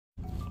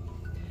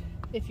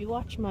If you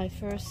watch my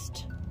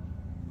first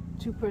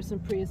two-person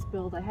Prius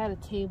build, I had a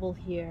table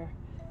here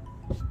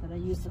that I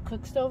used the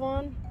cook stove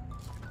on.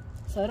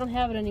 So I don't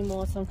have it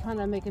anymore, so I'm trying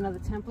to make another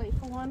template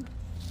for one.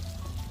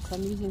 So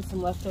I'm using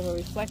some leftover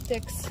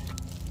Reflectix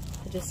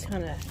to just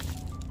kind of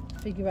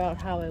figure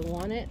out how I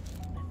want it.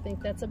 I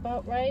think that's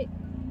about right.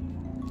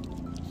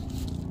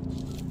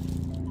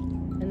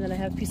 And then I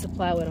have a piece of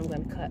plywood I'm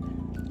going to cut.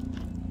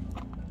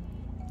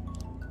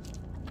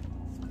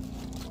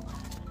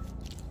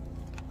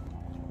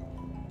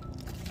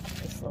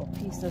 This little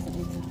piece doesn't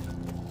need to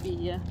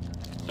be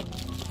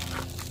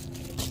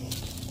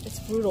It's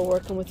brutal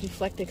working with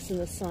Reflectix in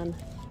the sun.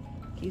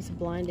 It keeps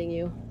blinding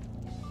you.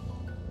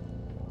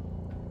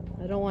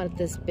 I don't want it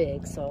this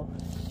big, so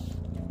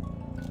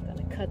I'm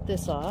going to cut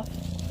this off.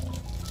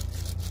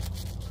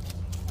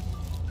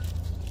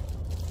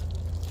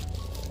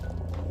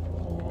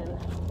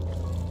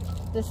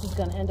 And this is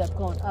going to end up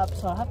going up,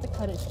 so I'll have to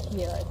cut it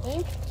here, I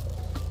think.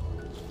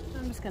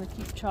 I'm just going to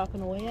keep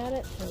chopping away at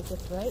it till it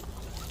gets right.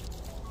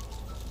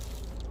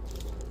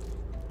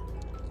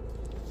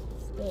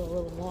 Still a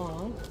little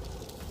long.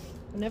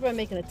 Whenever I'm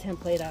making a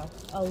template,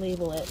 I'll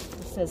label it.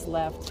 It says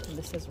left and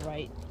this says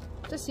right.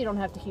 Just so you don't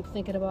have to keep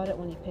thinking about it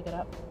when you pick it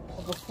up.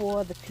 But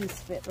before, the piece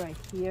fit right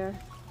here.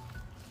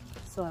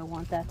 So I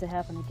want that to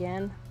happen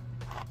again.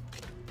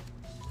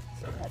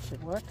 So that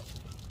should work.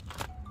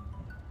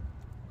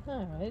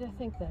 Alright, I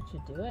think that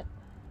should do it.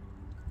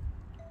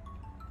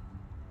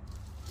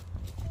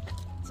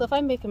 So if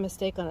I make a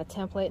mistake on a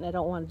template and I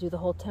don't want to do the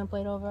whole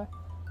template over,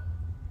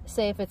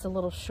 say if it's a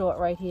little short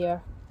right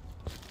here,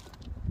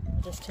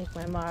 just take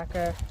my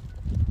marker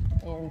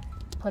and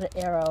put an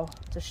arrow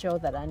to show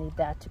that I need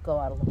that to go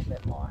out a little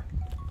bit more.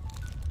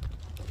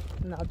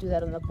 And I'll do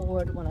that on the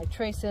board. When I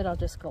trace it, I'll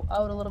just go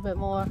out a little bit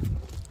more,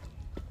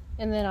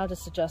 and then I'll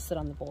just adjust it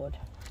on the board.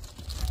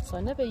 So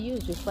I never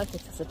used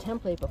Reflectix as a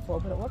template before,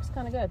 but it works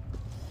kind of good.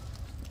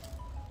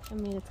 I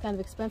mean, it's kind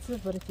of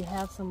expensive, but if you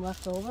have some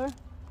left over,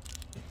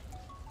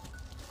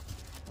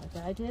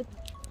 like I did,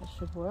 it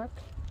should work.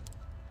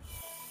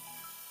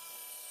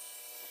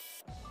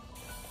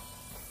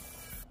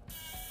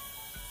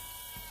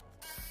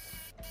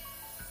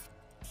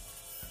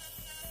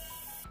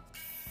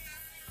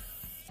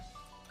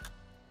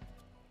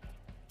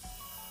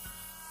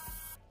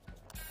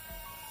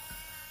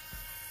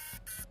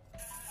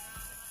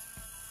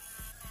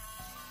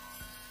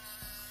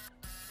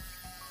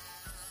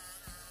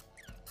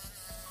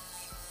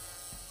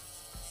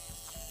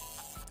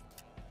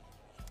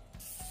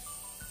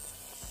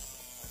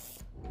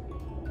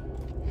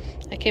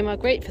 It came out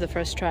great for the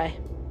first try.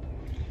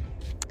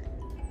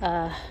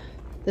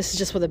 This is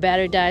just where the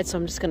battery died, so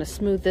I'm just going to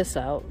smooth this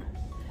out.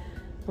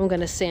 I'm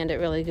going to sand it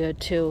really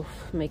good too,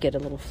 make it a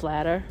little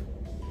flatter.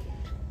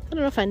 I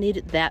don't know if I need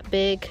it that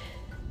big.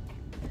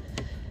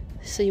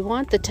 So you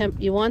want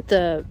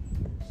the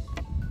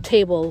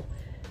table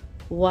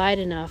wide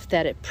enough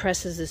that it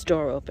presses this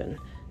door open.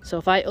 So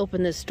if I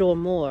open this door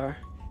more,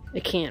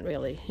 it can't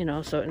really, you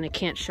know, and it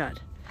can't shut.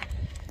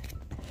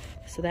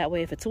 So that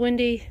way if it's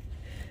windy,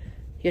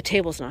 your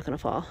table's not going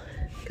to fall,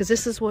 because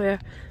this is where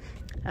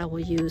I will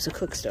use a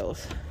cook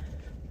stove.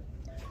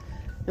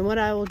 And what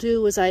I will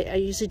do is I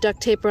usually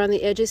duct tape around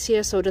the edges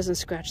here so it doesn't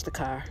scratch the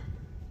car.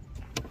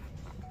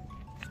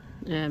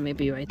 Yeah,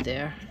 maybe right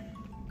there.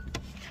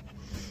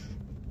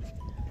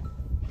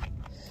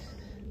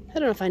 I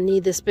don't know if I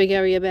need this big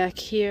area back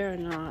here or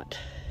not.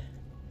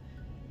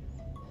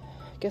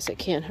 I guess it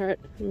can't hurt.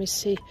 Let me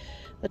see.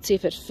 Let's see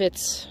if it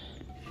fits.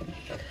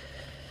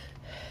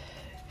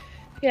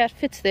 Yeah, it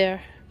fits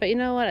there. But you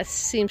know what? It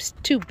seems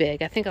too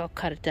big. I think I'll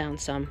cut it down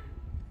some.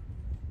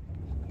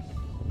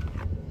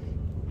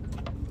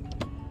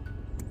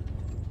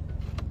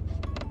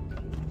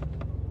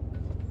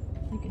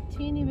 Take a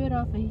teeny bit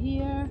off of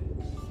here,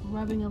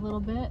 rubbing a little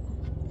bit.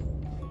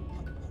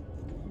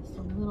 Just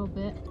a little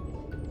bit.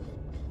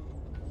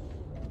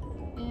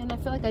 And I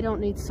feel like I don't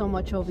need so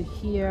much over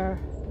here.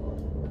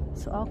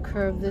 So I'll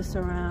curve this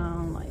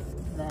around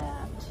like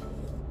that.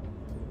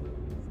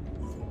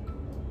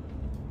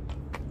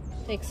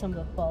 Take some of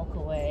the bulk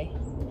away,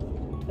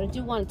 but I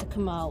do want it to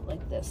come out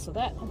like this, so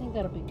that I think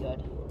that'll be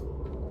good.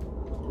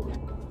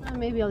 And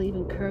maybe I'll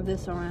even curve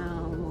this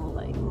around more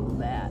like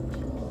that.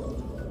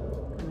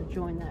 I'm gonna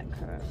join that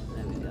curve.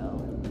 There we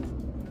go.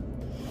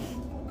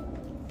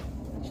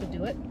 That should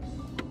do it.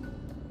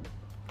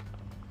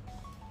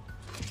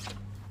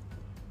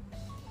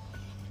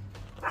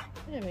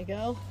 There we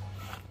go.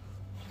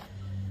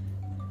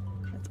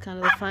 That's kind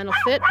of the final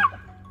fit,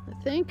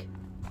 I think.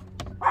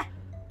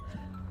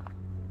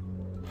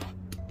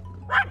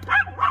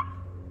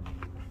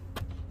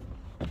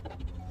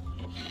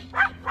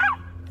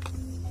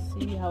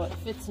 See how it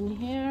fits in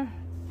here.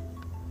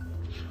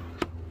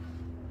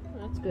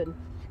 That's good.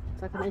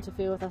 It's not going to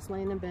interfere with us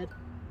laying in bed.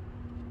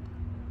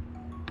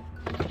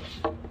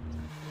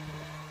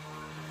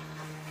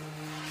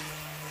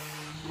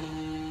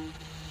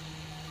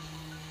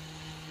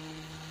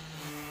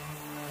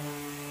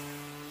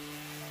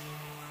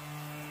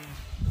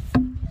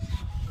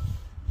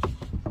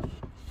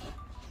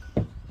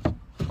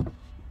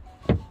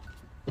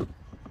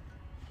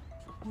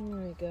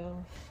 we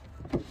go.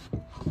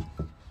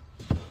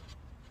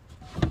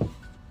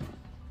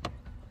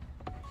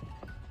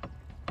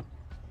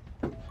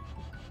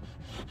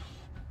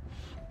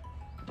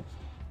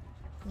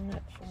 And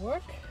that should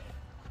work.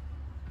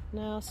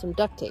 Now some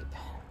duct tape.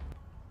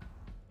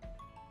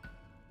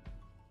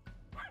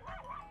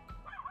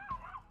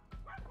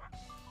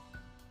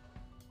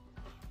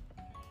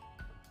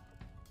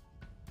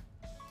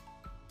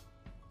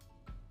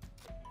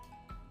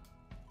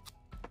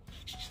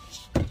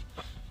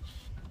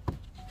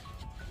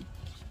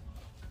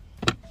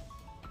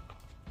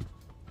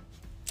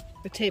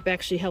 The tape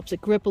actually helps it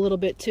grip a little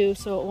bit too,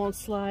 so it won't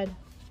slide.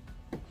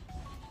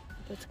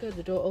 That's good.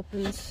 The door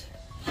opens,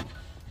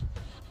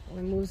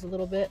 only moves a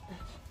little bit.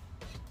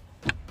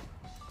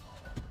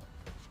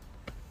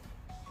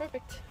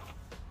 Perfect.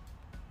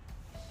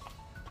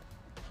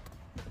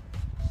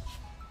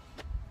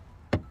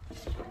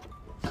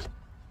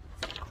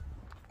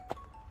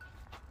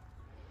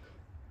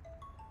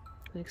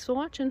 Thanks for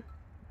watching.